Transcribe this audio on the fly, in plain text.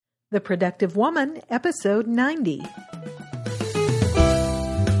The Productive Woman, Episode 90.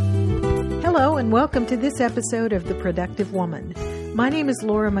 Hello, and welcome to this episode of The Productive Woman. My name is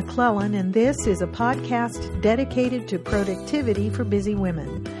Laura McClellan, and this is a podcast dedicated to productivity for busy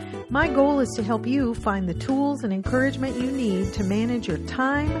women. My goal is to help you find the tools and encouragement you need to manage your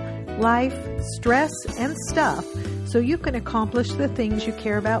time, life, stress, and stuff so you can accomplish the things you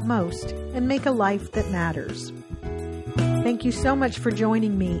care about most and make a life that matters. Thank you so much for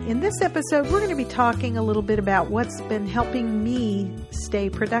joining me. In this episode, we're going to be talking a little bit about what's been helping me stay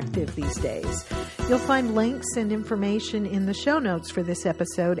productive these days. You'll find links and information in the show notes for this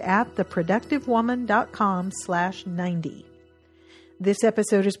episode at theproductivewoman.com/90. This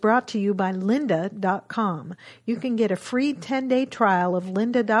episode is brought to you by lynda.com. You can get a free 10-day trial of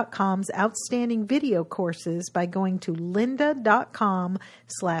lynda.com's outstanding video courses by going to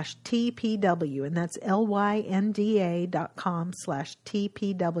lynda.com/TPW, and that's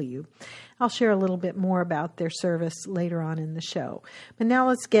lynda.com/TPW. I'll share a little bit more about their service later on in the show. But now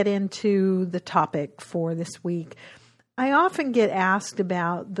let's get into the topic for this week. I often get asked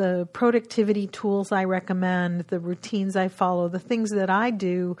about the productivity tools I recommend, the routines I follow, the things that I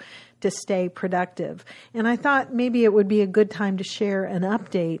do to stay productive. And I thought maybe it would be a good time to share an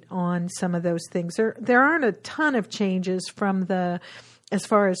update on some of those things. There aren't a ton of changes from as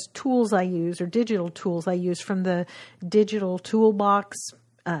far as tools I use or digital tools I use from the digital toolbox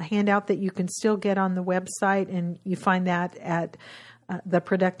handout that you can still get on the website. And you find that at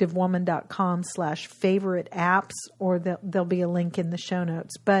theproductivewoman.com/favorite apps, or there'll be a link in the show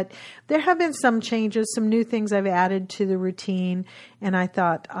notes. But there have been some changes, some new things I've added to the routine, and I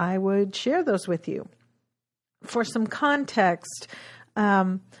thought I would share those with you. For some context,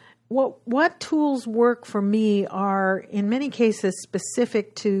 what tools work for me are in many cases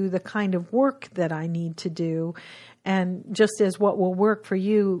specific to the kind of work that I need to do. And just as what will work for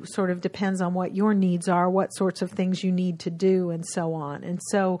you sort of depends on what your needs are, what sorts of things you need to do, and so on. And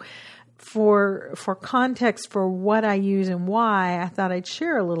so for context for what I use and why, I thought I'd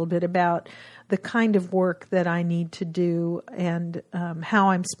share a little bit about the kind of work that I need to do and how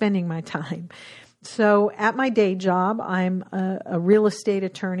I'm spending my time. So at my day job, I'm a real estate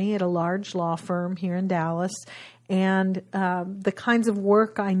attorney at a large law firm here in Dallas. And the kinds of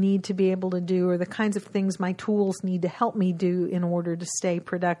work I need to be able to do, or the kinds of things my tools need to help me do in order to stay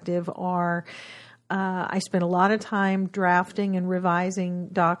productive are, I spend a lot of time drafting and revising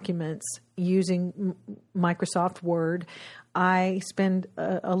documents using Microsoft Word. I spend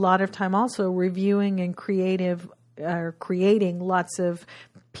a lot of time also reviewing and creating lots of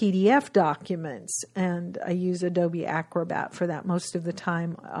PDF documents, and I use Adobe Acrobat for that most of the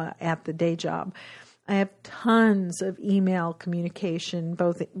time at the day job. I have tons of email communication,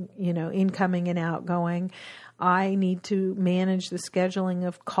 both, incoming and outgoing. I need to manage the scheduling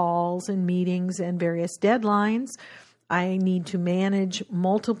of calls and meetings and various deadlines. I need to manage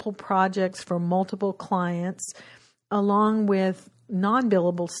multiple projects for multiple clients, along with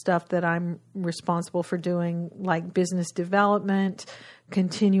non-billable stuff that I'm responsible for doing, like business development,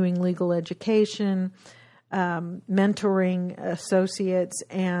 continuing legal education, mentoring associates,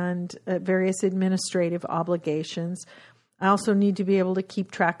 and various administrative obligations. I also need to be able to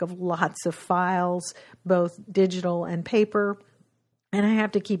keep track of lots of files, both digital and paper, and I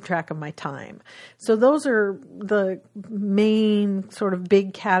have to keep track of my time. So those are the main sort of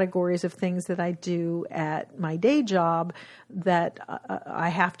big categories of things that I do at my day job that I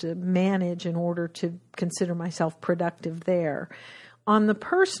have to manage in order to consider myself productive there. On the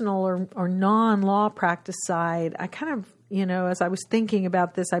personal or non-law practice side, I kind of, as I was thinking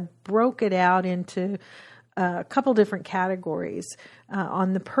about this, I broke it out into a couple different categories.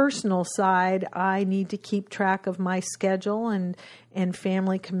 On the personal side, I need to keep track of my schedule and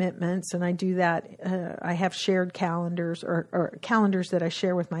family commitments, and I do that. I have shared calendars or calendars that I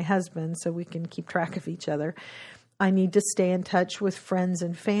share with my husband so we can keep track of each other. I need to stay in touch with friends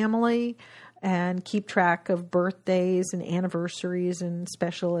and family and keep track of birthdays and anniversaries and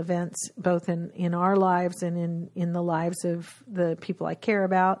special events, both in our lives and in the lives of the people I care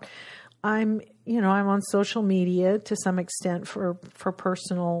about. I'm on social media to some extent for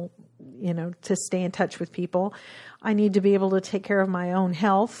personal, to stay in touch with people. I need to be able to take care of my own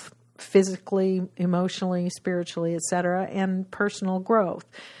health, physically, emotionally, spiritually, etc., and personal growth.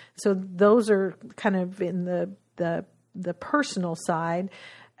 So those are kind of in the personal side.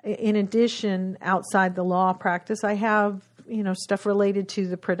 In addition, outside the law practice, I have, stuff related to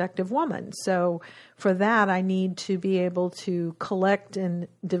the productive woman. So for that, I need to be able to collect and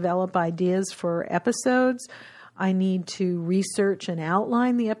develop ideas for episodes. I need to research and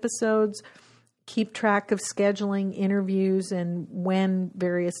outline the episodes, keep track of scheduling interviews and when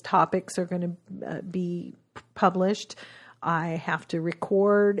various topics are going to be published. I have to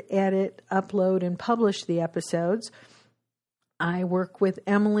record, edit, upload, and publish the episodes. I work with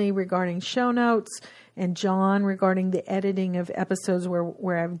Emily regarding show notes and John regarding the editing of episodes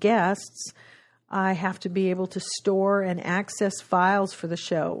where I have guests. I have to be able to store and access files for the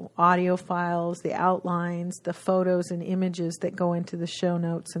show, audio files, the outlines, the photos and images that go into the show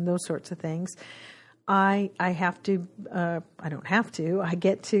notes and those sorts of things. I have to, I don't have to, I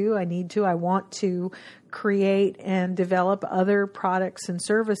get to, I need to, I want to create and develop other products and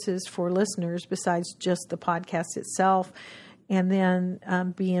services for listeners besides just the podcast itself. And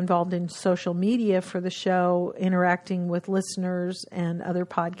then be involved in social media for the show, interacting with listeners and other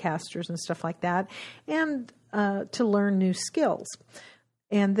podcasters and stuff like that, and to learn new skills.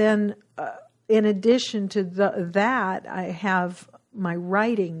 And then in addition to that, I have my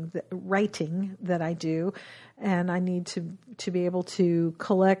writing that I do, and I need to be able to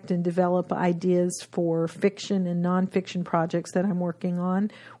collect and develop ideas for fiction and nonfiction projects that I'm working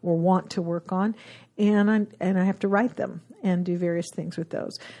on or want to work on, and I have to write them and do various things with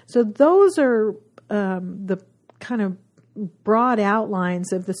those. So those are the kind of broad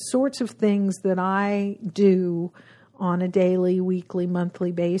outlines of the sorts of things that I do on a daily, weekly,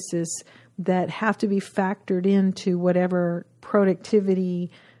 monthly basis that have to be factored into whatever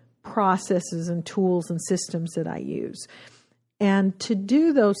productivity processes and tools and systems that I use. And to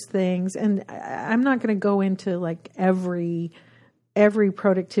do those things, and I'm not going to go into like every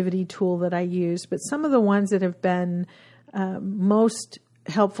productivity tool that I use, but some of the ones that have been most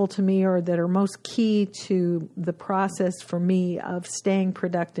helpful to me or that are most key to the process for me of staying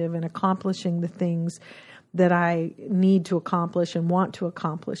productive and accomplishing the things that I need to accomplish and want to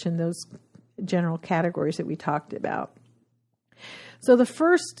accomplish in those general categories that we talked about. So the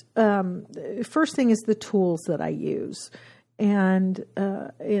first thing is the tools that I use. And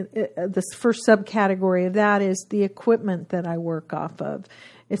this first subcategory of that is the equipment that I work off of.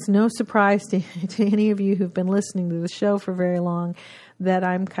 It's no surprise to any of you who've been listening to the show for very long that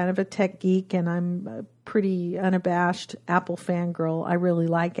I'm kind of a tech geek and I'm a pretty unabashed Apple fangirl. I really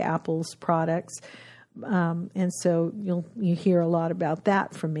like Apple's products. And so you hear a lot about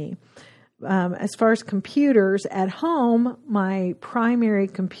that from me. As far as computers, at home, my primary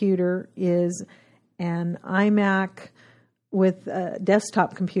computer is an iMac with a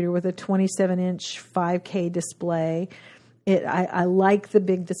desktop computer with a 27-inch 5K display. I like the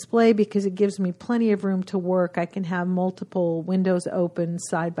big display because it gives me plenty of room to work. I can have multiple windows open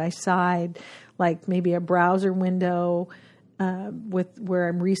side by side, like maybe a browser window with where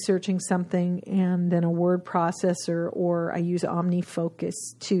I'm researching something, and then a word processor, or I use OmniFocus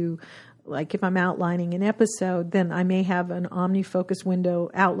to, like if I'm outlining an episode, then I may have an OmniFocus window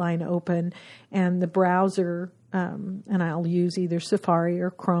outline open and the browser, and I'll use either Safari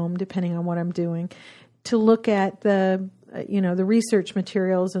or Chrome, depending on what I'm doing, to look at the research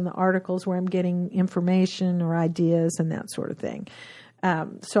materials and the articles where I'm getting information or ideas and that sort of thing.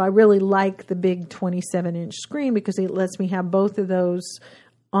 So I really like the big 27-inch screen because it lets me have both of those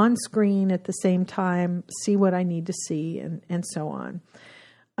on screen at the same time, see what I need to see, and so on.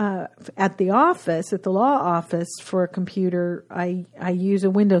 At the law office for a computer, I use a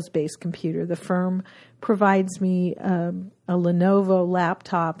Windows-based computer. The firm provides me a Lenovo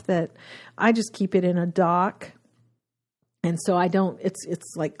laptop that I just keep it in a dock. And so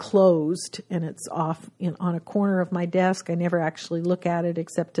it's like closed and it's off on a corner of my desk. I never actually look at it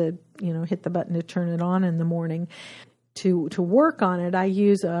except to, hit the button to turn it on in the morning. To work on it, I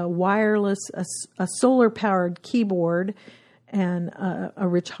use a solar powered keyboard and a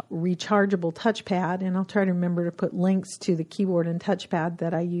rechargeable touchpad. And I'll try to remember to put links to the keyboard and touchpad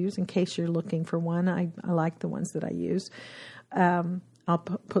that I use in case you're looking for one. I like the ones that I use. I'll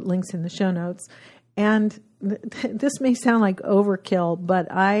put links in the show notes. And this may sound like overkill,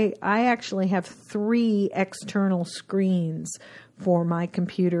 but I actually have 3 external screens for my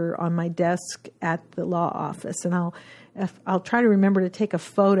computer on my desk at the law office. And I'll try to remember to take a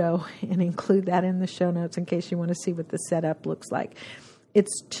photo and include that in the show notes in case you want to see what the setup looks like.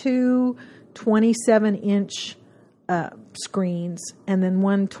 It's 2 27-inch screens and then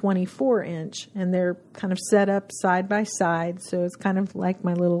one 24-inch, and they're kind of set up side by side, so it's kind of like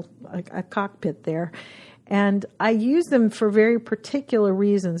my little a cockpit there. And I use them for very particular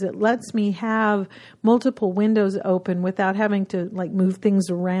reasons. It lets me have multiple windows open without having to move things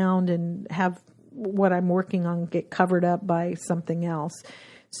around and have what I'm working on get covered up by something else.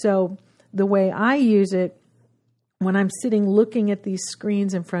 So the way I use it, when I'm sitting looking at these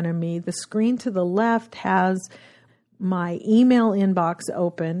screens in front of me, the screen to the left has my email inbox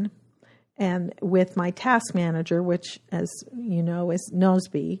open, And with my task manager, which, as you know, is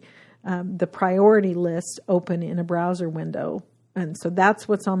Nosby, the priority list open in a browser window. And so that's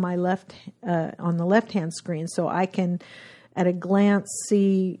what's on my on the left-hand screen. So I can, at a glance,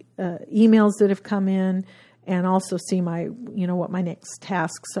 see emails that have come in, and also see what my next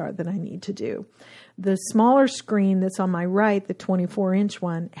tasks are that I need to do. The smaller screen that's on my right, the 24-inch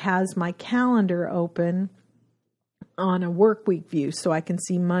one, has my calendar open on a work week view, so I can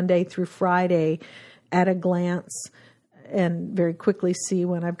see Monday through Friday at a glance and very quickly see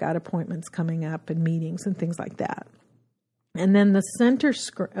when I've got appointments coming up and meetings and things like that. And then the center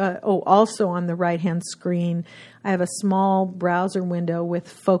screen, also on the right-hand screen, I have a small browser window with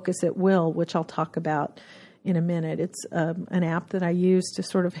Focus at Will, which I'll talk about in a minute. It's an app that I use to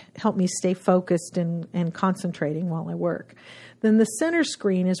sort of help me stay focused and concentrating while I work. Then the center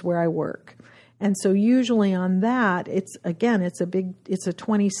screen is where I work. And so usually on that, it's a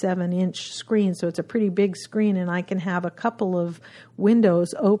 27-inch screen, so it's a pretty big screen, and I can have a couple of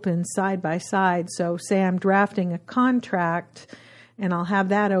windows open side by side. So say I'm drafting a contract, and I'll have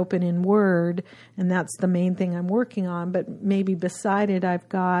that open in Word, and that's the main thing I'm working on. But maybe beside it, I've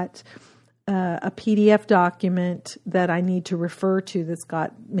got a PDF document that I need to refer to that's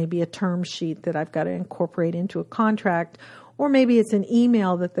got maybe a term sheet that I've got to incorporate into a contract. Or maybe it's an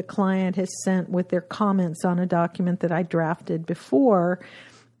email that the client has sent with their comments on a document that I drafted before.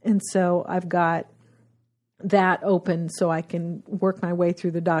 And so I've got that open so I can work my way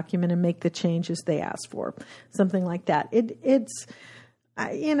through the document and make the changes they asked for. Something like that.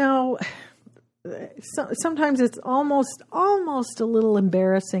 Sometimes it's almost a little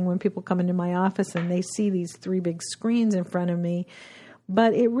embarrassing when people come into my office and they see these 3 big screens in front of me.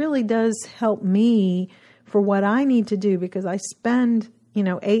 But it really does help me for what I need to do, because I spend,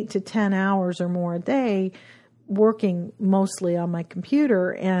 8 to 10 hours or more a day working mostly on my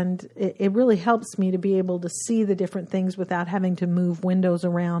computer, and it really helps me to be able to see the different things without having to move windows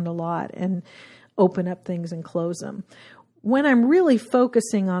around a lot and open up things and close them. When I'm really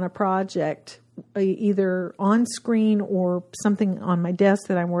focusing on a project, either on screen or something on my desk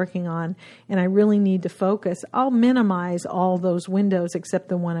that I'm working on, and I really need to focus, I'll minimize all those windows except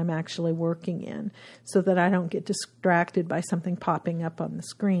the one I'm actually working in, so that I don't get distracted by something popping up on the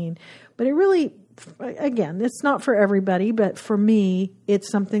screen. But it really, again, it's not for everybody, but for me, it's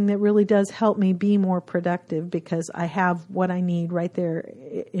something that really does help me be more productive because I have what I need right there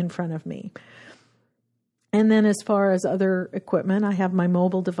in front of me. And then as far as other equipment, I have my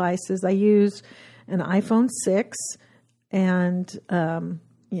mobile devices. I use an iPhone 6 and an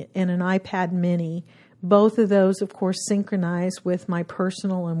iPad mini. Both of those, of course, synchronize with my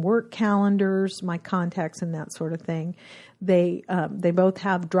personal and work calendars, my contacts, and that sort of thing. They both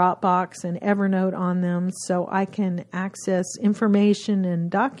have Dropbox and Evernote on them, so I can access information and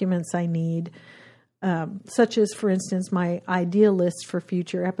documents I need, such as, for instance, my idea list for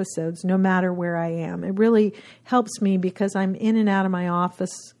future episodes, no matter where I am. It really helps me because I'm in and out of my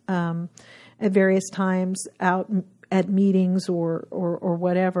office at various times, out at meetings or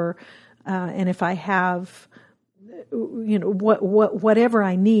whatever. And if I have, whatever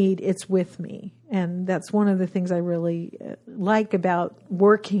I need, it's with me. And that's one of the things I really like about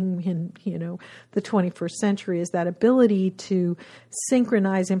working in, the 21st century, is that ability to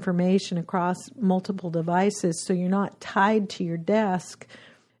synchronize information across multiple devices so you're not tied to your desk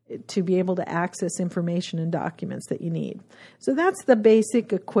to be able to access information and documents that you need. So that's the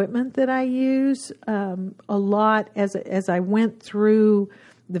basic equipment that I use a lot as I went through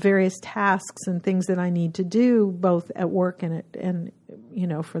the various tasks and things that I need to do, both at work and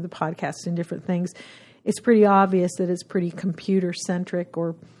for the podcast and different things. It's pretty obvious that it's pretty computer centric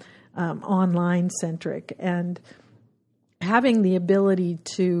or online centric, and having the ability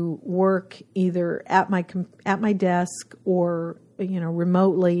to work either at my desk or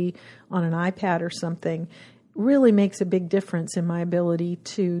remotely on an iPad or something really makes a big difference in my ability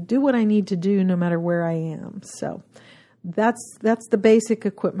to do what I need to do no matter where I am. So that's the basic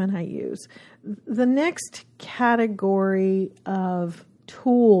equipment I use. The next category of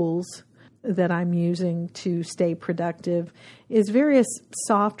tools that I'm using to stay productive is various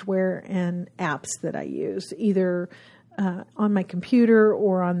software and apps that I use, either on my computer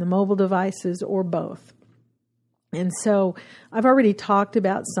or on the mobile devices or both. And so I've already talked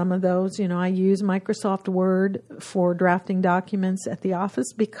about some of those. I use Microsoft Word for drafting documents at the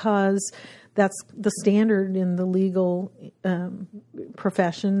office because that's the standard in the legal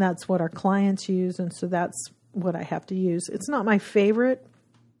profession. That's what our clients use, and so that's what I have to use. It's not my favorite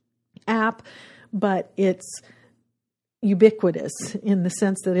app, but it's ubiquitous in the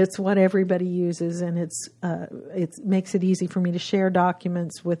sense that it's what everybody uses, and it makes it easy for me to share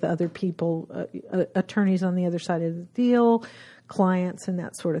documents with other people, attorneys on the other side of the deal, clients, and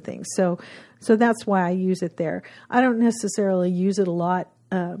that sort of thing. So that's why I use it there. I don't necessarily use it a lot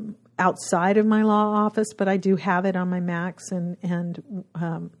outside of my law office, but I do have it on my Macs, and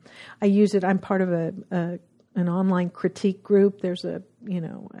I use it. I'm part of an online critique group. There's a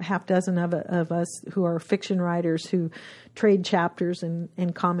half dozen of us who are fiction writers who trade chapters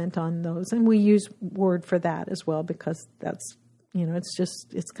and comment on those, and we use Word for that as well because that's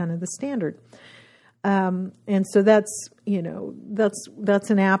it's kind of the standard. And so that's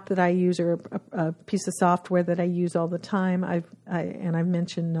an app that I use, or a piece of software that I use all the time. I've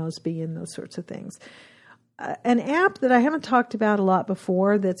mentioned Nosby and those sorts of things. An app that I haven't talked about a lot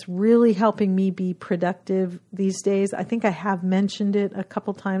before that's really helping me be productive these days. I think I have mentioned it a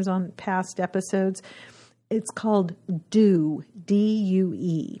couple times on past episodes. It's called Due,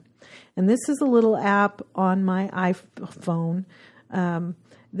 D-U-E. And this is a little app on my iPhone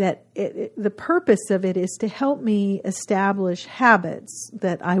that the purpose of it is to help me establish habits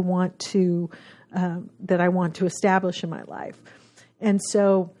that I want to establish in my life. And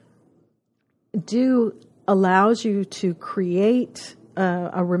so Due allows you to create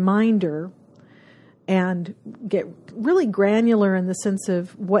a reminder and get really granular in the sense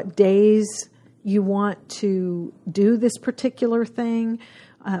of what days you want to do this particular thing,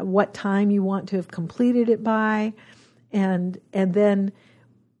 what time you want to have completed it by, and then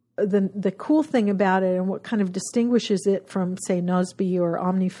the cool thing about it and what kind of distinguishes it from, say, Nosby or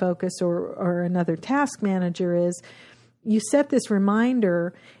OmniFocus or another task manager is you set this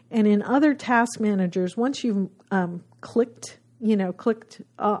reminder, and in other task managers, once you've clicked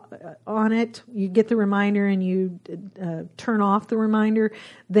on it, you get the reminder and you turn off the reminder,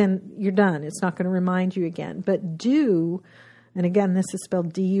 then you're done. It's not going to remind you again. But Due, and again, this is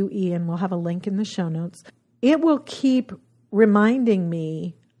spelled D-U-E, and we'll have a link in the show notes, it will keep reminding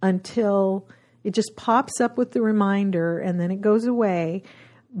me until it just pops up with the reminder and then it goes away.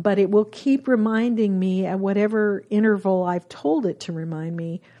 But it will keep reminding me at whatever interval I've told it to remind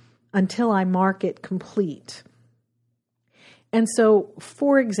me until I mark it complete. And so,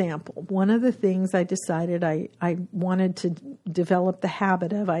 for example, one of the things I decided I wanted to develop the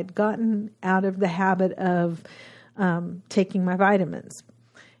habit of, I'd gotten out of the habit of taking my vitamins.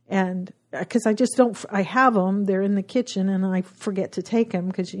 And because I have them, they're in the kitchen, and I forget to take them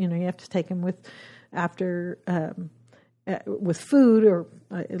because, you have to take them with food, or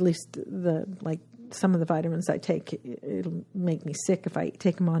at least some of the vitamins I take, it'll make me sick if I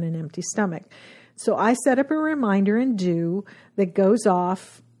take them on an empty stomach. So I set up a reminder in Due that goes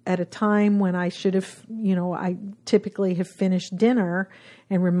off at a time when I should have, I typically have finished dinner,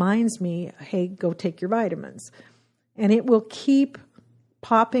 and reminds me, hey, go take your vitamins. And it will keep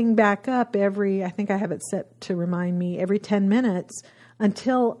popping back up I think I have it set to remind me every 10 minutes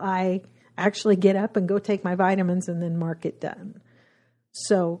until I actually get up and go take my vitamins and then mark it done.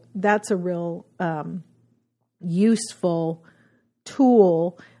 So that's a real useful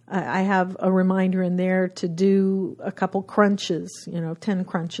tool. I have a reminder in there to do a couple crunches, 10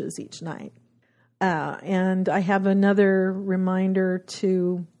 crunches each night. And I have another reminder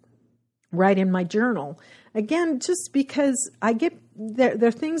to write in my journal. Again, just because there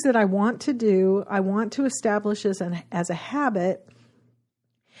are things that I want to do, I want to establish as a habit,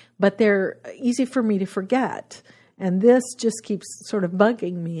 but they're easy for me to forget. And this just keeps sort of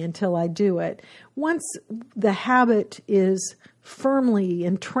bugging me until I do it. Once the habit is firmly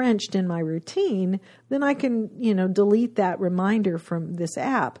entrenched in my routine, then I can, delete that reminder from this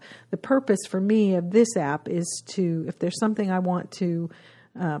app. The purpose for me of this app is to, if there's something I want to,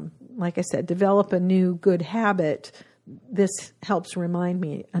 like I said, develop a new good habit, this helps remind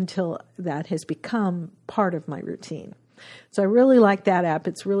me until that has become part of my routine. So I really like that app.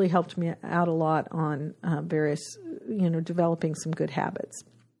 It's really helped me out a lot on various, developing some good habits.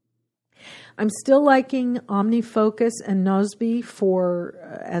 I'm still liking OmniFocus and Nosby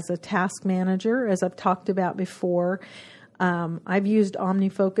as a task manager, as I've talked about before. I've used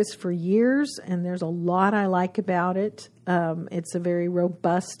OmniFocus for years, and there's a lot I like about it. It's a very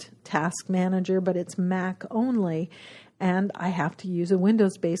robust task manager, but it's Mac only, and I have to use a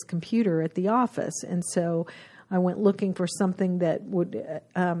Windows-based computer at the office. And so I went looking for something that would,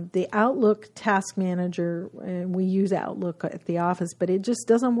 the Outlook task manager, and we use Outlook at the office, but it just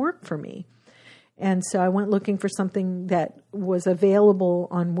doesn't work for me. And so I went looking for something that was available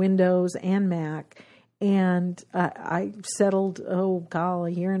on Windows and Mac, and I settled, a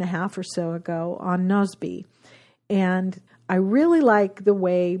year and a half or so ago on Nosby. And I really like the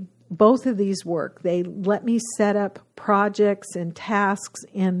way both of these work. They let me set up projects and tasks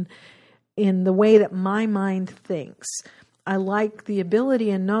in the way that my mind thinks. I like the ability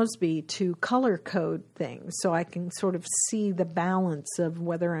in Nosby to color code things so I can sort of see the balance of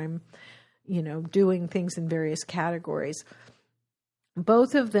whether I'm, doing things in various categories.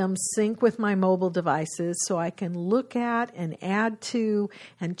 Both of them sync with my mobile devices so I can look at and add to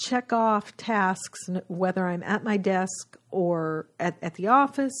and check off tasks, whether I'm at my desk or at the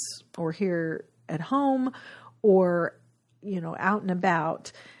office or here at home or, out and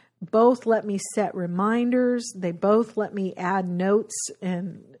about. Both let me set reminders. They both let me add notes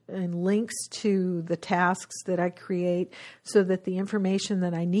and links to the tasks that I create so that the information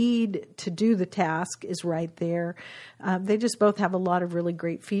that I need to do the task is right there. They just both have a lot of really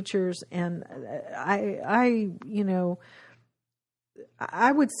great features. And I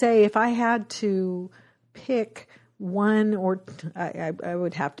would say if I had to pick one or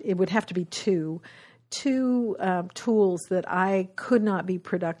it would have to be two tools that I could not be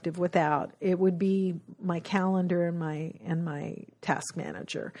productive without. It would be my calendar and my task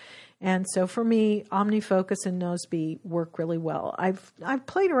manager. And so for me, OmniFocus and Nosby work really well. I've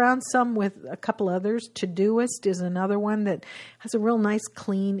played around some with a couple others. Todoist is another one that has a real nice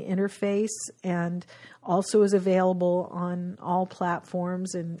clean interface and also is available on all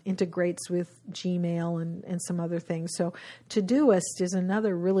platforms and integrates with Gmail and some other things. So Todoist is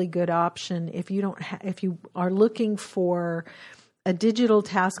another really good option if you if you are looking for a digital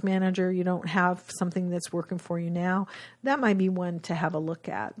task manager, you don't have something that's working for you now, that might be one to have a look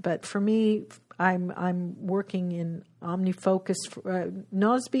at. But for me, I'm working in OmniFocus,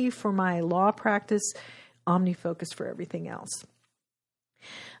 Nosby for my law practice, OmniFocus for everything else.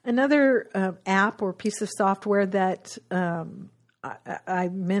 Another app or piece of software that I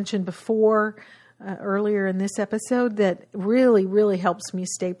mentioned before earlier in this episode that really, really helps me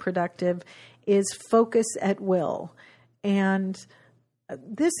stay productive is Focus at Will. And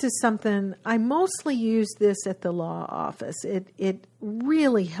this is something, I mostly use this at the law office. It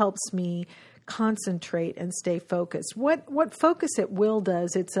really helps me concentrate and stay focused. What Focus at Will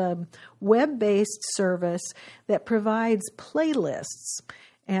does, it's a web-based service that provides playlists.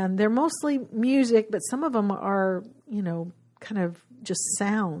 And they're mostly music, but some of them are, kind of just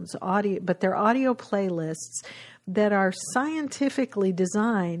sounds, audio, but they're audio playlists that are scientifically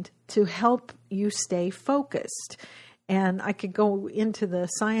designed to help you stay focused. And I could go into the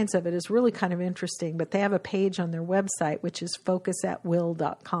science of it. It's really kind of interesting, but they have a page on their website, which is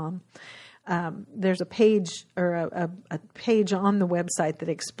focusatwill.com. There's a page or a page on the website that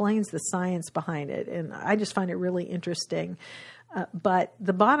explains the science behind it. And I just find it really interesting. But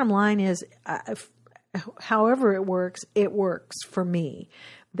the bottom line is, however it works for me.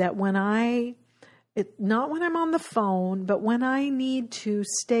 That not when I'm on the phone, but when I need to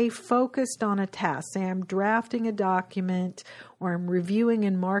stay focused on a task, say I'm drafting a document or I'm reviewing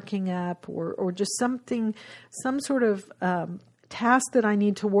and marking up or just some sort of task that I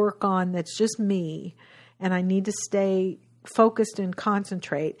need to work on that's just me and I need to stay focused and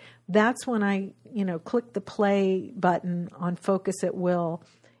concentrate, that's when I, click the play button on Focus at Will.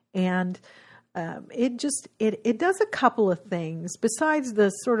 And it does a couple of things besides the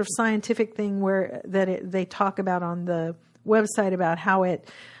sort of scientific thing they talk about on the website about how it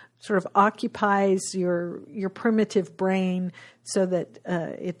sort of occupies your primitive brain so that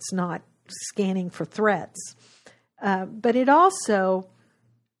it's not scanning for threats. But it also,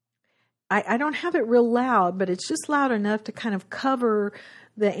 I don't have it real loud, but it's just loud enough to kind of cover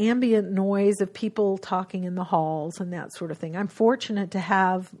the ambient noise of people talking in the halls and that sort of thing. I'm fortunate to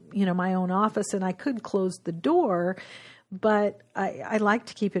have, my own office and I could close the door, but I like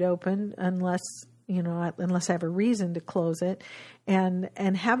to keep it open unless I have a reason to close it. And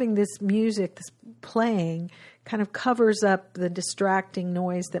having this music that's playing kind of covers up the distracting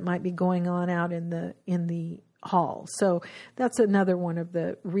noise that might be going on out in the hall. So that's another one of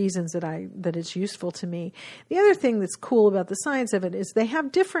the reasons that it's useful to me. The other thing that's cool about the science of it is they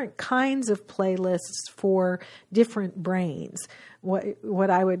have different kinds of playlists for different brains.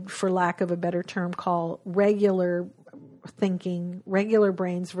 What I would, for lack of a better term, call regular thinking, regular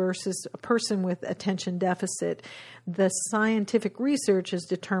brains versus a person with attention deficit. The scientific research has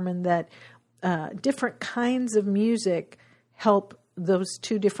determined that different kinds of music help those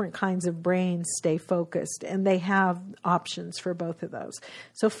two different kinds of brains stay focused, and they have options for both of those.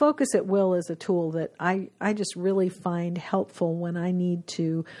 So Focus at Will is a tool that I just really find helpful when I need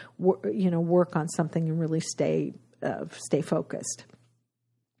to work on something and really stay focused.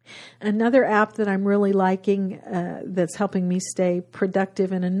 Another app that I'm really liking that's helping me stay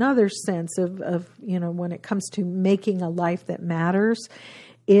productive in another sense of when it comes to making a life that matters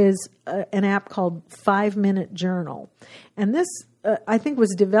is an app called 5-Minute Journal. And this, I think,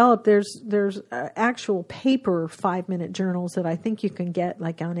 was developed. There's actual paper 5-minute journals that I think you can get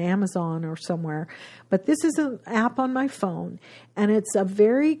like on Amazon or somewhere. But this is an app on my phone, and it's a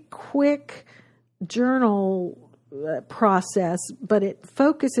very quick journal process, but it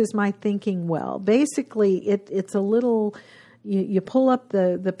focuses my thinking well. Basically, it's a little, you pull up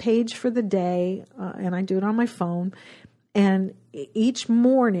the page for the day, and I do it on my phone, and each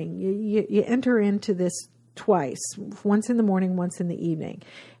morning you enter into this twice, once in the morning, once in the evening.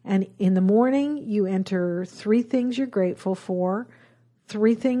 And in the morning, you enter 3 things you're grateful for,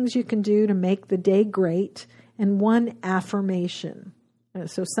 3 things you can do to make the day great, and 1 affirmation.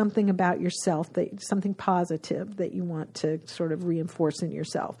 So something about yourself, something positive that you want to sort of reinforce in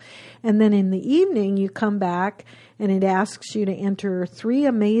yourself. And then in the evening, you come back and it asks you to enter 3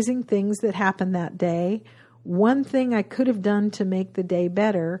 amazing things that happened that day, 1 thing I could have done to make the day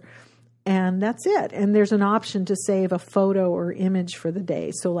better, and that's it. And there's an option to save a photo or image for the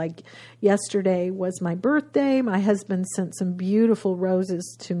day. So like yesterday was my birthday. My husband sent some beautiful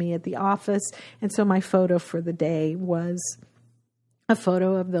roses to me at the office. And so my photo for the day was a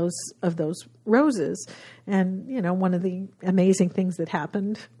photo of those roses. And, one of the amazing things that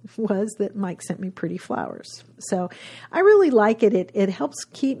happened was that Mike sent me pretty flowers. So I really like it. It helps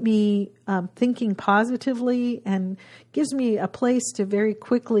keep me thinking positively and gives me a place to very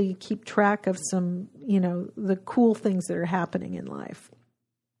quickly keep track of some, the cool things that are happening in life.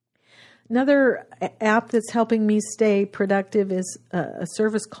 Another app that's helping me stay productive is a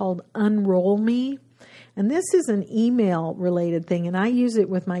service called Unroll Me. And this is an email related thing, and I use it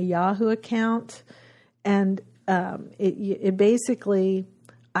with my Yahoo account. And it basically,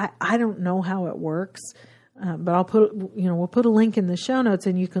 I don't know how it works, but we'll put a link in the show notes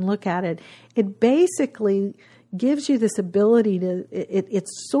and you can look at it. It basically gives you this ability to, it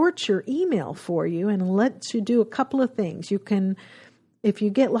sorts your email for you and lets you do a couple of things. You can, if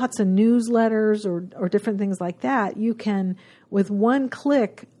you get lots of newsletters or different things like that, you can, with 1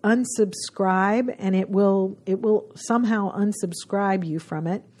 click, unsubscribe, and it will somehow unsubscribe you from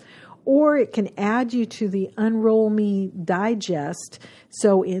it. Or it can add you to the Unroll Me digest,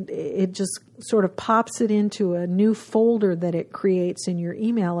 so it just sort of pops it into a new folder that it creates in your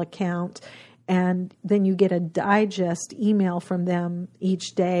email account, and then you get a digest email from them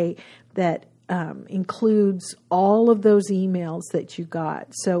each day that includes all of those emails that you got.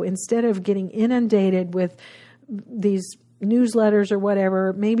 So instead of getting inundated with these newsletters or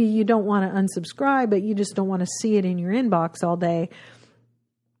whatever, maybe you don't want to unsubscribe, but you just don't want to see it in your inbox all day.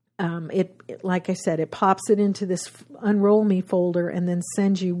 Like I said, it pops it into this Unroll Me folder and then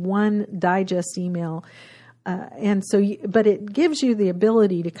sends you 1 digest email. But it gives you the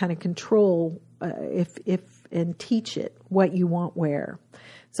ability to kind of control and teach it what you want where.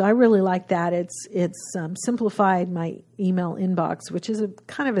 So I really like that. It's simplified my email inbox, which is a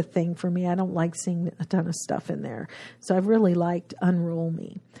kind of a thing for me. I don't like seeing a ton of stuff in there. So I've really liked Unroll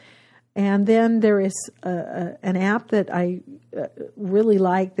Me. And then there is an app that I really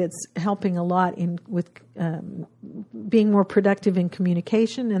like that's helping a lot with being more productive in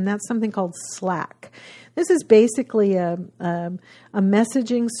communication, and that's something called Slack. This is basically a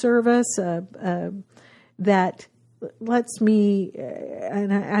messaging service that lets me,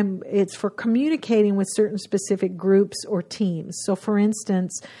 it's for communicating with certain specific groups or teams. So, for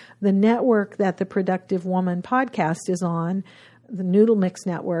instance, the network that the Productive Woman podcast is on, the Noodle Mix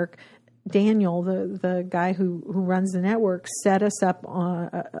Network, Daniel, the guy who runs the network, set us up on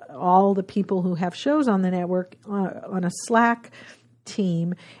all the people who have shows on the network on a Slack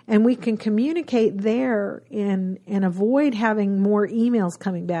team, and we can communicate there and avoid having more emails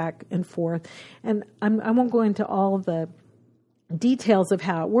coming back and forth. And I won't go into all of the details of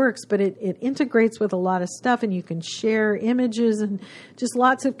how it works, but it integrates with a lot of stuff, and you can share images and just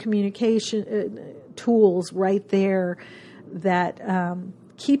lots of communication tools right there that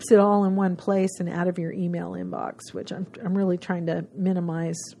keeps it all in one place and out of your email inbox, which I'm really trying to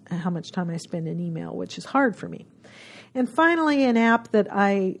minimize how much time I spend in email, which is hard for me. And finally, an app that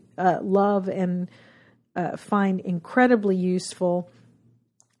I love and find incredibly useful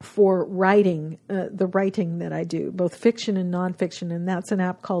for writing, the writing that I do, both fiction and nonfiction, and that's an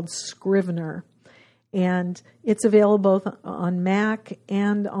app called Scrivener. And it's available both on Mac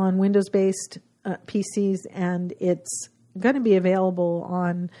and on Windows-based PCs, and it's going to be available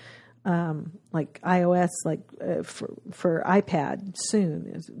on like iOS, for iPad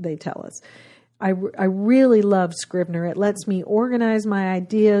soon, as they tell us. I really love Scrivener. It lets me organize my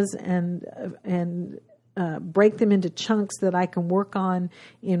ideas and break them into chunks that I can work on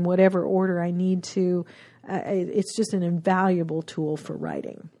in whatever order I need to. it's just an invaluable tool for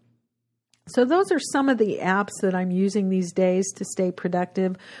writing. So those are some of the apps that I'm using these days to stay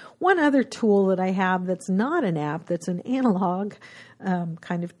productive. One other tool that I have that's not an app, that's an analog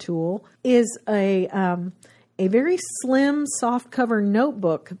kind of tool, is a very slim softcover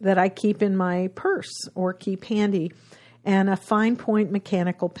notebook that I keep in my purse or keep handy, and a fine point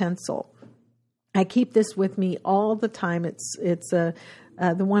mechanical pencil. I keep this with me all the time. The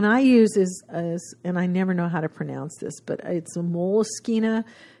one I use is, and I never know how to pronounce this, but it's a Moleskine,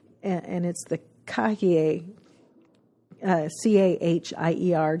 and it's the Cahier,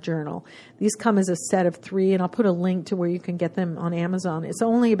 Cahier journal. These come as a set of 3, and I'll put a link to where you can get them on Amazon. It's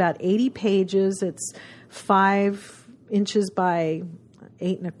only about 80 pages. It's 5 inches by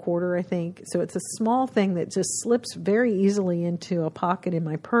 8 1/4, I think. So it's a small thing that just slips very easily into a pocket in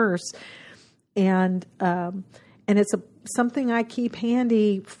my purse, and it's something I keep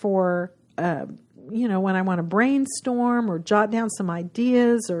handy for. When I want to brainstorm or jot down some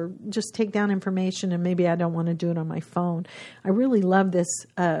ideas or just take down information, and maybe I don't want to do it on my phone. I really love this.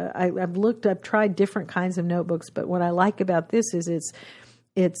 I've tried different kinds of notebooks, but what I like about this is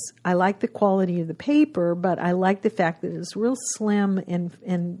I like the quality of the paper, but I like the fact that it's real slim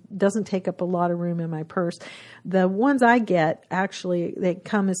and doesn't take up a lot of room in my purse. The ones I get, actually, they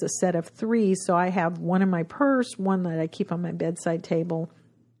come as a set of 3, so I have one in my purse, one that I keep on my bedside table,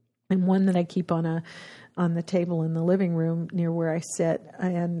 and one that I keep on the table in the living room near where I sit,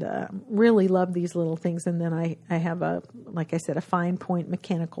 and really love these little things. And then I have like I said, a fine point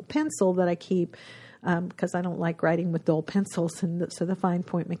mechanical pencil that I keep because I don't like writing with dull pencils, and so the fine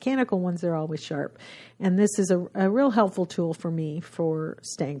point mechanical ones, they're always sharp. And this is a real helpful tool for me for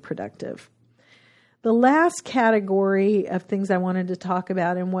staying productive. The last category of things I wanted to talk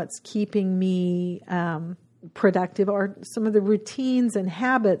about and what's keeping me productive are some of the routines and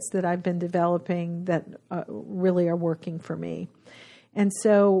habits that I've been developing that really are working for me. And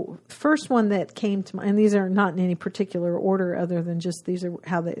so first one that came to mind, and these are not in any particular order other than just these are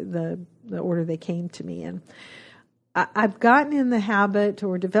how the order they came to me in. I've gotten in the habit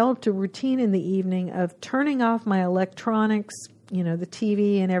or developed a routine in the evening of turning off my electronics, the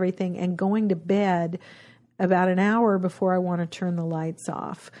TV and everything, and going to bed about an hour before I want to turn the lights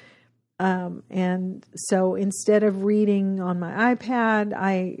off. And so instead of reading on my iPad,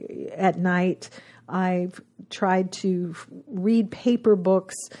 at night, I've tried to read paper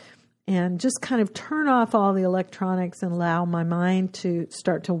books and just kind of turn off all the electronics and allow my mind to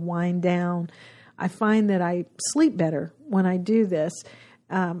start to wind down. I find that I sleep better when I do this.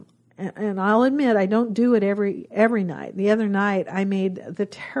 And I'll admit I don't do it every night. The other night I made the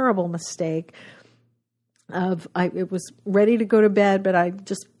terrible mistake of it was ready to go to bed, but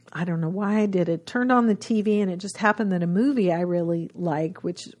I don't know why I did it. Turned on the TV, and it just happened that a movie I really like,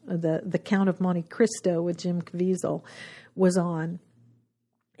 which the Count of Monte Cristo with Jim Caviezel, was on.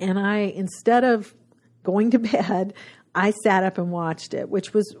 And instead of going to bed, I sat up and watched it,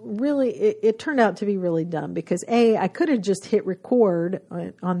 which was really, it turned out to be really dumb because I could have just hit record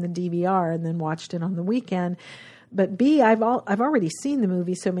on the DVR and then watched it on the weekend. But B, I've already seen the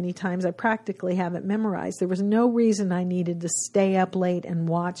movie so many times, I practically have it memorized. There was no reason I needed to stay up late and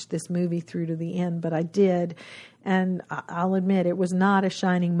watch this movie through to the end, but I did. And I'll admit it was not a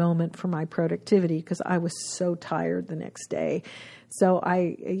shining moment for my productivity because I was so tired the next day. So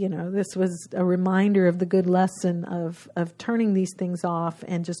this was a reminder of the good lesson of turning these things off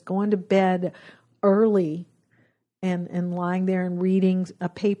and just going to bed early and lying there and reading a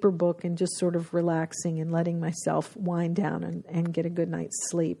paper book and just sort of relaxing and letting myself wind down and get a good night's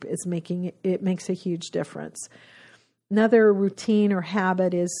sleep. It makes a huge difference. Another routine or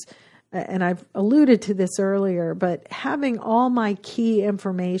habit is, and I've alluded to this earlier, but having all my key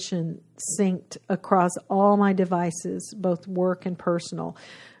information synced across all my devices, both work and personal.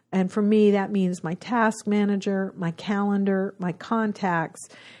 And for me, that means my task manager, my calendar, my contacts,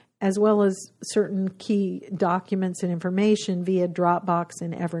 as well as certain key documents and information via Dropbox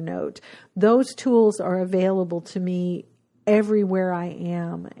and Evernote. Those tools are available to me everywhere I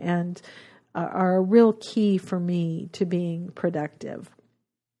am and are a real key for me to being productive.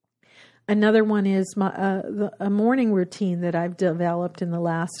 Another one is a morning routine that I've developed in the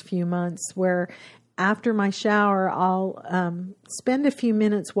last few months where after my shower, I'll spend a few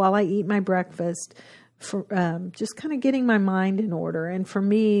minutes while I eat my breakfast for just kind of getting my mind in order. And for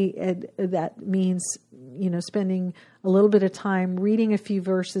me, that means, spending a little bit of time reading a few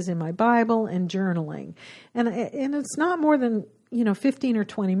verses in my Bible and journaling. And it's not more than, 15 or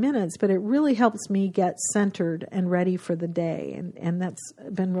 20 minutes, but it really helps me get centered and ready for the day. And that's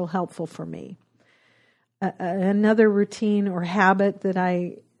been real helpful for me. Another routine or habit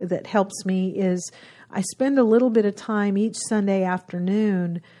that helps me is I spend a little bit of time each Sunday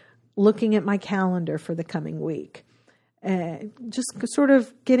afternoon looking at my calendar for the coming week. Just sort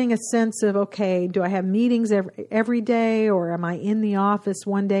of getting a sense of, okay, do I have meetings every day, or am I in the office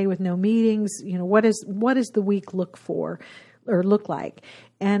one day with no meetings? What does the week look like?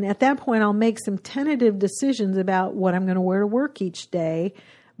 And at that point, I'll make some tentative decisions about what I'm going to wear to work each day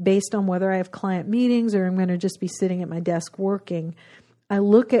based on whether I have client meetings or I'm going to just be sitting at my desk working. I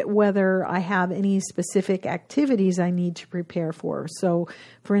look at whether I have any specific activities I need to prepare for. So,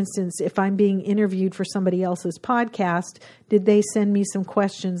 for instance, if I'm being interviewed for somebody else's podcast, did they send me some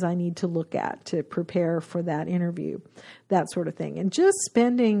questions I need to look at to prepare for that interview? That sort of thing. And just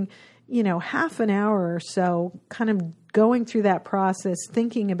spending, half an hour or so kind of going through that process,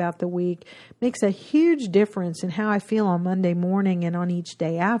 thinking about the week, makes a huge difference in how I feel on Monday morning and on each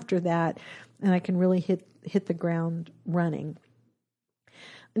day after that. And I can really hit the ground running.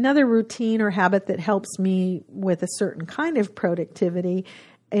 Another routine or habit that helps me with a certain kind of productivity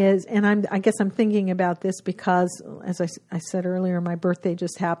is, and I guess I'm thinking about this because, as I said earlier, my birthday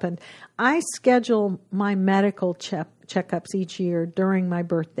just happened. I schedule my medical checkups each year during my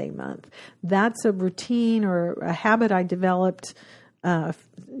birthday month. That's a routine or a habit I developed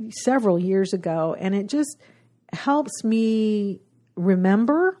several years ago, and it just helps me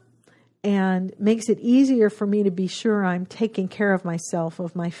remember and makes it easier for me to be sure I'm taking care of myself,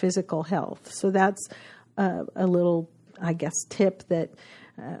 of my physical health. So that's a little, I guess, tip that,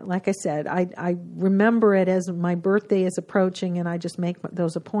 like I said, I remember it as my birthday is approaching, and I just make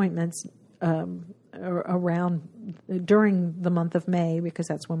those appointments around during the month of May, because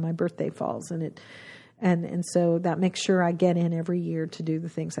that's when my birthday falls, and so that makes sure I get in every year to do the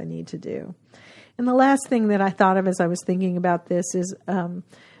things I need to do. And the last thing that I thought of as I was thinking about this is,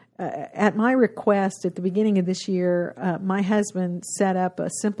 at my request at the beginning of this year, my husband set up a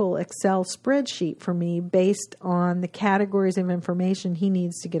simple Excel spreadsheet for me based on the categories of information he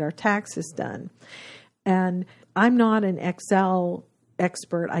needs to get our taxes done. And I'm not an Excel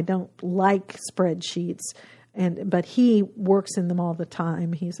expert. I don't like spreadsheets, but he works in them all the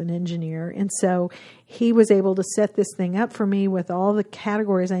time. He's an engineer. And so he was able to set this thing up for me with all the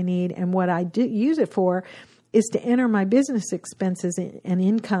categories I need. And what I use it for is to enter my business expenses and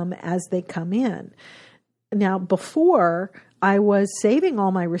income as they come in. Now, before, I was saving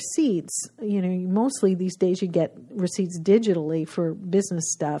all my receipts. Mostly these days you get receipts digitally for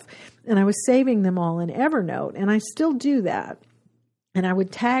business stuff, and I was saving them all in Evernote, and I still do that. And I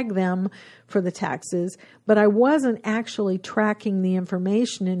would tag them for the taxes, but I wasn't actually tracking the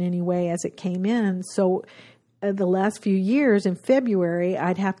information in any way as it came in. So the last few years, in February,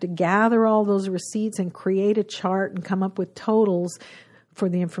 I'd have to gather all those receipts and create a chart and come up with totals for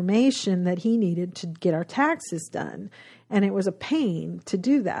the information that he needed to get our taxes done. And it was a pain to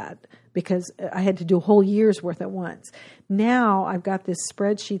do that because I had to do a whole year's worth at once. Now I've got this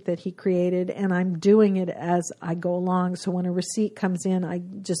spreadsheet that he created, and I'm doing it as I go along. So when a receipt comes in,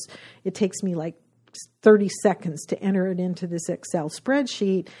 it takes me like 30 seconds to enter it into this Excel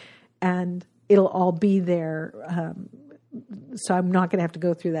spreadsheet, and it'll all be there. So I'm not going to have to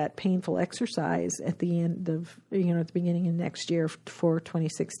go through that painful exercise at the end of, at the beginning of next year for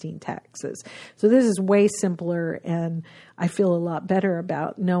 2016 taxes. So this is way simpler, and I feel a lot better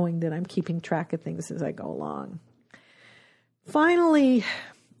about knowing that I'm keeping track of things as I go along. Finally,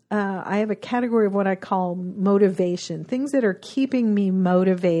 I have a category of what I call motivation, things that are keeping me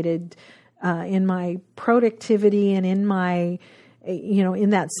motivated in my productivity and in my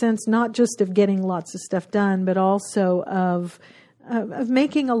in that sense, not just of getting lots of stuff done, but also of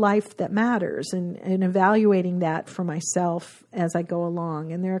making a life that matters and evaluating that for myself as I go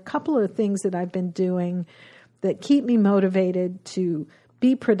along. And there are a couple of things that I've been doing that keep me motivated to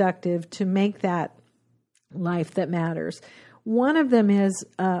be productive, to make that life that matters. One of them is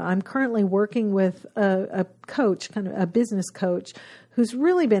I'm currently working with a coach, kind of a business coach, who's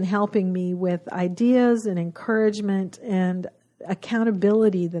really been helping me with ideas and encouragement and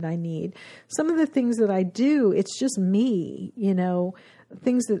accountability that I need. Some of the things that I do, it's just me,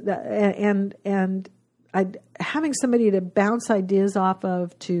 things and having somebody to bounce ideas off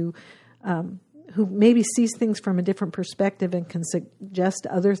of, to who maybe sees things from a different perspective and can suggest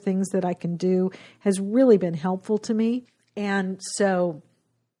other things that I can do, has really been helpful to me. And so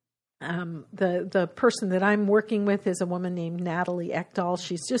the person that I'm working with is a woman named Natalie Ekdahl.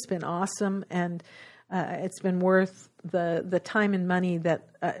 She's just been awesome, and it's been worth the time and money that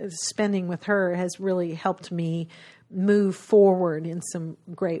spending with her has really helped me move forward in some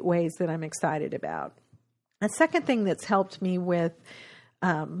great ways that I'm excited about. A second thing that's helped me with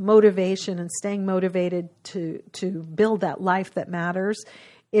motivation and staying motivated to build that life that matters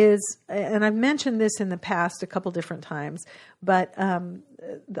is, and I've mentioned this in the past a couple different times, but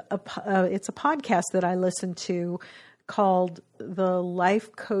it's a podcast that I listen to called the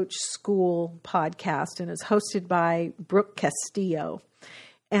Life Coach School podcast, and it's hosted by Brooke Castillo.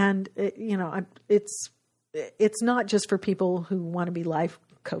 And it's not just for people who want to be life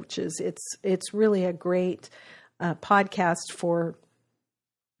coaches. It's really a great podcast for,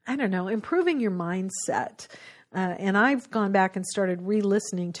 improving your mindset. And I've gone back and started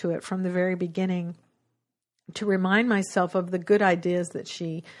re-listening to it from the very beginning to remind myself of the good ideas that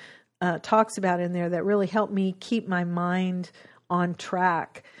she talks about in there that really help me keep my mind on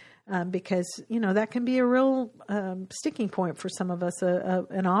track. Because, that can be a real sticking point for some of us,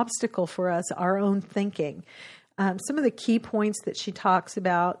 an obstacle for us, our own thinking. Some of the key points that she talks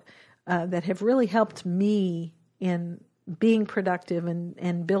about that have really helped me in being productive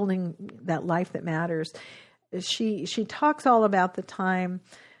and building that life that matters. She talks all about the time,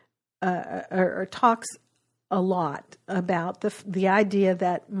 or talks a lot about the idea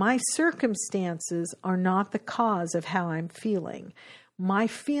that my circumstances are not the cause of how I'm feeling. My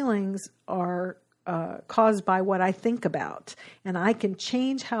feelings are caused by what I think about, and I can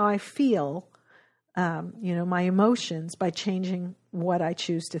change how I feel, my emotions, by changing what I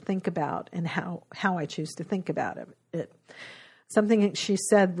choose to think about and how I choose to think about it. Something that she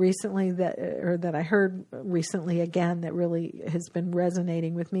said recently that I heard recently again that really has been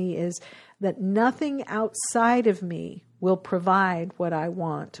resonating with me is that nothing outside of me will provide what I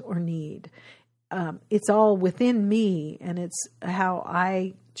want or need. It's all within me, and it's how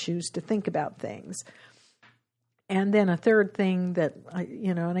I choose to think about things. And then a third thing that,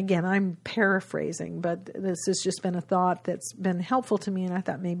 and again, I'm paraphrasing, but this has just been a thought that's been helpful to me, and I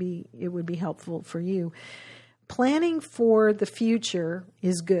thought maybe it would be helpful for you. Planning for the future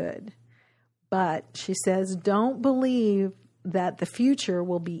is good, but she says, don't believe that the future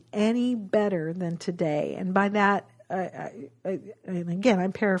will be any better than today. And by that, and again,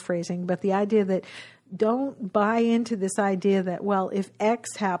 I'm paraphrasing, but the idea that don't buy into this idea that, well, if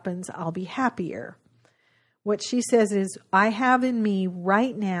X happens, I'll be happier. What she says is, I have in me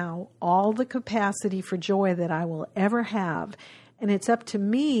right now all the capacity for joy that I will ever have. And it's up to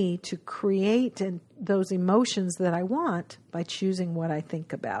me to create those emotions that I want by choosing what I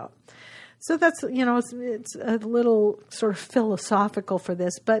think about. So that's, it's a little sort of philosophical for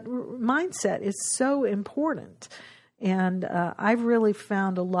this, but mindset is so important. And I've really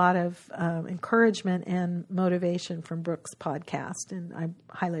found a lot of encouragement and motivation from Brooke's podcast, and I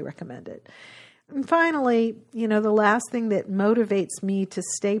highly recommend it. And finally, the last thing that motivates me to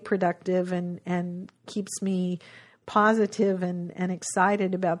stay productive and keeps me positive and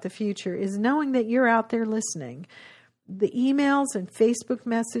excited about the future is knowing that you're out there listening. The emails and Facebook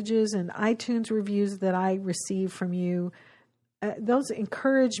messages and iTunes reviews that I receive from you, those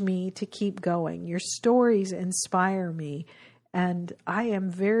encourage me to keep going. Your stories inspire me, and I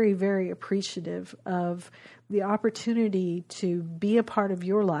am very, very appreciative of the opportunity to be a part of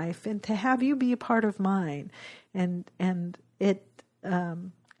your life and to have you be a part of mine. And it, I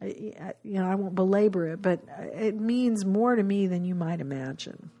won't belabor it, but it means more to me than you might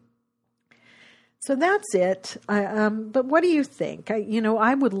imagine. So that's it. But what do you think?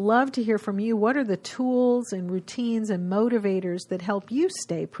 I would love to hear from you. What are the tools and routines and motivators that help you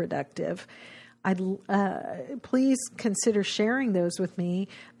stay productive? Please consider sharing those with me.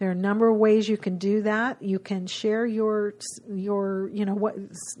 There are a number of ways you can do that. You can share your what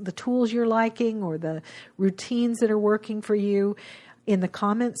the tools you're liking or the routines that are working for you in the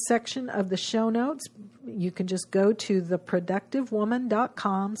comments section of the show notes. You can just go to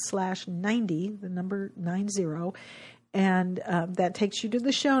theproductivewoman.com/90, the number 90, and that takes you to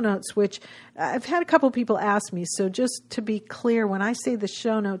the show notes, which I've had a couple people ask me. So just to be clear, when I say the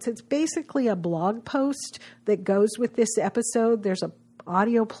show notes, it's basically a blog post that goes with this episode. There's a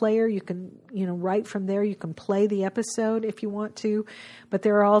audio player. You can, right from there, you can play the episode if you want to, but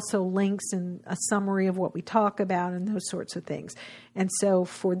there are also links and a summary of what we talk about and those sorts of things. And so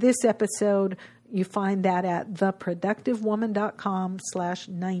for this episode, you find that at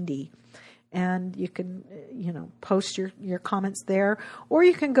theproductivewoman.com/90. And you can, post your comments there, or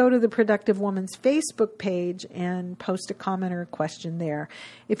you can go to the Productive Woman's Facebook page and post a comment or a question there.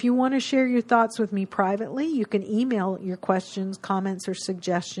 If you want to share your thoughts with me privately, you can email your questions, comments, or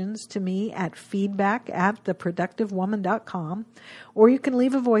suggestions to me at feedback@theproductivewoman.com, or you can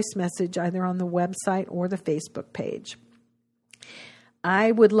leave a voice message either on the website or the Facebook page.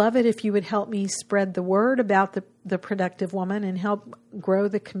 I would love it if you would help me spread the word about the Productive Woman and help grow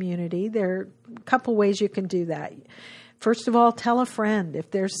the community. There are a couple ways you can do that. First of all, tell a friend.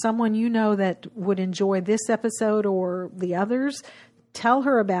 If there's someone that would enjoy this episode or the others, tell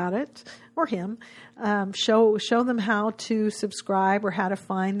her about it, or him. Show them how to subscribe or how to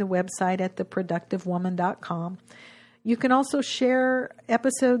find the website at theproductivewoman.com. You can also share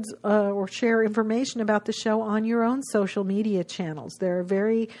episodes or share information about the show on your own social media channels. There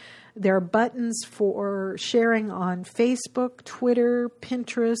are buttons for sharing on Facebook, Twitter,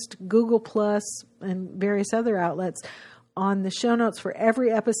 Pinterest, Google+, and various other outlets on the show notes for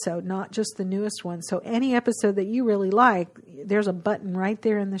every episode, not just the newest one. So any episode that you really like, there's a button right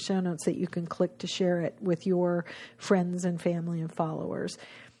there in the show notes that you can click to share it with your friends and family and followers.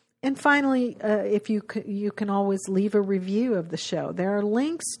 And finally, if you can always leave a review of the show. There are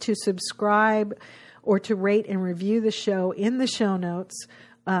links to subscribe or to rate and review the show in the show notes.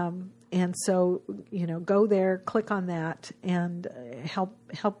 And so, go there, click on that, and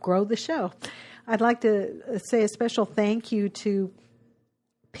help grow the show. I'd like to say a special thank you to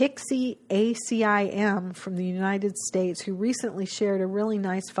Pixie ACIM from the United States, who recently shared a really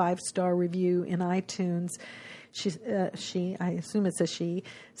nice 5-star review in iTunes. I assume it's a she,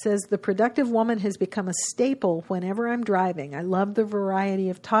 says, "The Productive Woman has become a staple whenever I'm driving. I love the variety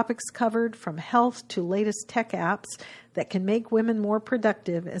of topics covered, from health to latest tech apps that can make women more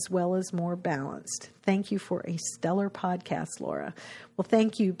productive as well as more balanced. Thank you for a stellar podcast, Laura." Well,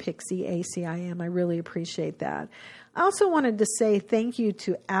 thank you, Pixie ACIM. I really appreciate that. I also wanted to say thank you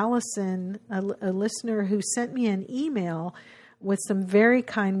to Allison, a listener who sent me an email with some very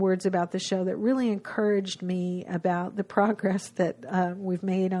kind words about the show that really encouraged me about the progress that we've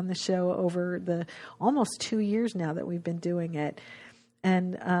made on the show over the almost 2 years now that we've been doing it.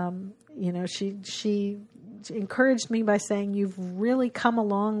 And, she encouraged me by saying, "You've really come a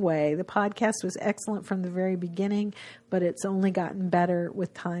long way. The podcast was excellent from the very beginning, but it's only gotten better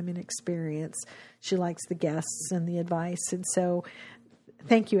with time and experience." She likes the guests and the advice. And so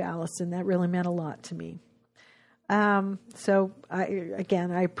thank you, Allison. That really meant a lot to me. So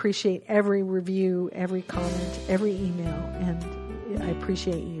I appreciate every review, every comment, every email, and I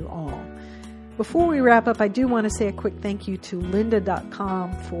appreciate you all. Before we wrap up, I do want to say a quick thank you to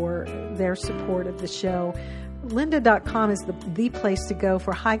lynda.com for their support of the show. Lynda.com is the place to go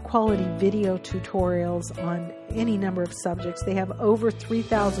for high-quality video tutorials on any number of subjects. They have over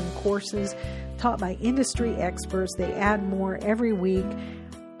 3,000 courses taught by industry experts. They add more every week.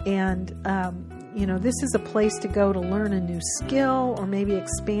 And, this is a place to go to learn a new skill or maybe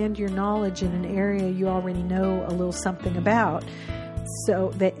expand your knowledge in an area you already know a little something about.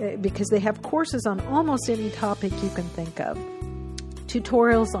 So, because they have courses on almost any topic you can think of.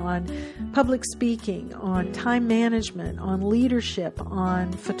 Tutorials on public speaking, on time management, on leadership,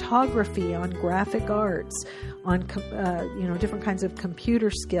 on photography, on graphic arts, on different kinds of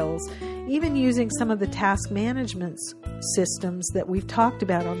computer skills, even using some of the task management systems that we've talked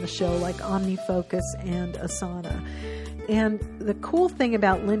about on the show, like OmniFocus and Asana. And the cool thing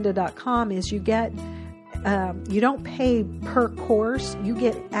about lynda.com is you don't pay per course. You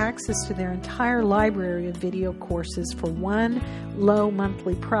get access to their entire library of video courses for one low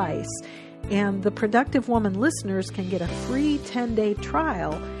monthly price. And the Productive Woman listeners can get a free 10-day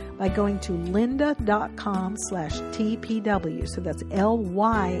trial by going to lynda.com/TPW. So that's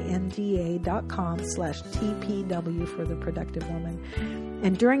lynda.com/TPW for the Productive Woman.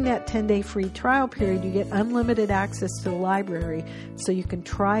 And during that 10-day free trial period, you get unlimited access to the library, so you can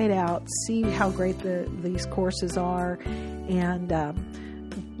try it out, see how great these courses are, and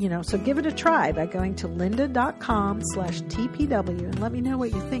so give it a try by going to lynda.com/TPW and let me know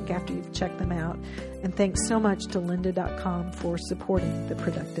what you think after you've checked them out. And thanks so much to lynda.com for supporting The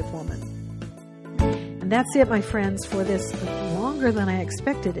Productive Woman. And that's it, my friends, for this longer than I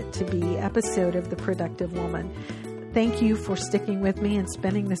expected it to be episode of The Productive Woman. Thank you for sticking with me and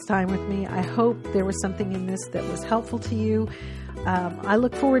spending this time with me. I hope there was something in this that was helpful to you. I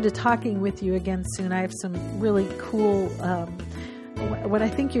look forward to talking with you again soon. I have some really cool, what I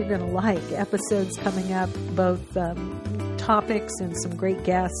think you're going to like, episodes coming up, both topics and some great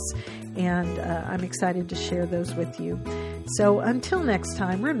guests, and I'm excited to share those with you. So until next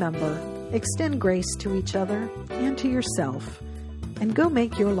time, remember, extend grace to each other and to yourself, and go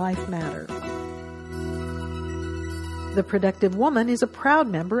make your life matter. The Productive Woman is a proud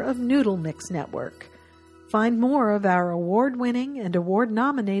member of Noodle Mix Network. Find more of our award-winning and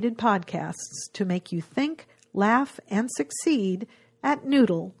award-nominated podcasts to make you think, laugh, and succeed at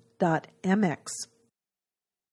noodle.mx.